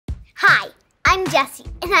Hi, I'm Jessie,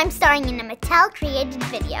 and I'm starring in a Mattel-created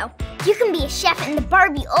video. You can be a chef in the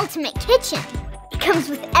Barbie Ultimate Kitchen. It comes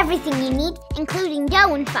with everything you need, including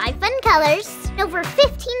dough in 5 fun colors, and over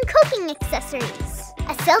 15 cooking accessories,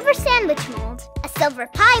 a silver sandwich mold, a silver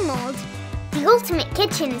pie mold. The Ultimate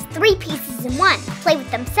Kitchen is 3 pieces in one. Play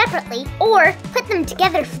with them separately, or put them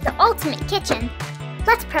together for the Ultimate Kitchen.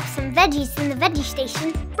 Let's prep some veggies in the veggie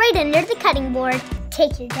station right under the cutting board.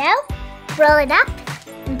 Take your dough, roll it up,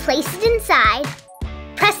 and place it inside.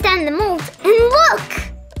 Press down the mold, and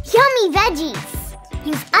look! Yummy veggies!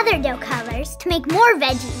 Use other dough colors to make more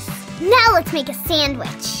veggies. Now let's make a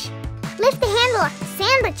sandwich. Lift the handle off the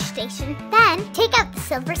sandwich station, then take out the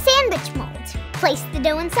silver sandwich mold. Place the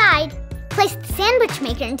dough inside. Place the sandwich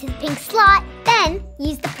maker into the pink slot, then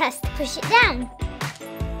use the press to push it down.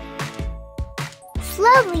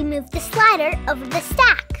 Slowly move the slider over the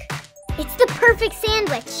stack. It's the perfect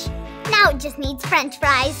sandwich. Now it just needs French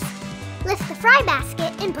fries. Lift the fry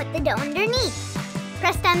basket and put the dough underneath.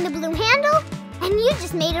 Press down the blue handle, and you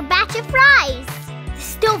just made a batch of fries. The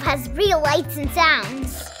stove has real lights and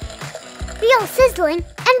sounds. Real sizzling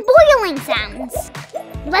and boiling sounds.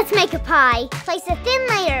 Let's make a pie. Place a thin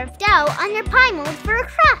layer of dough on your pie mold for a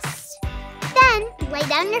crust. Then lay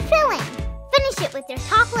down your filling. Finish it with your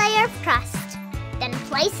top layer of crust. Then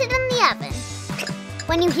place it in the oven.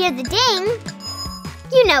 When you hear the ding,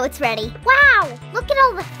 you know it's ready. Wow, look at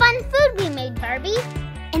all the fun food we made, Barbie.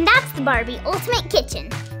 And that's the Barbie Ultimate Kitchen.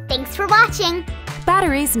 Thanks for watching.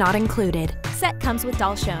 Batteries not included. Set comes with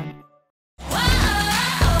doll shown.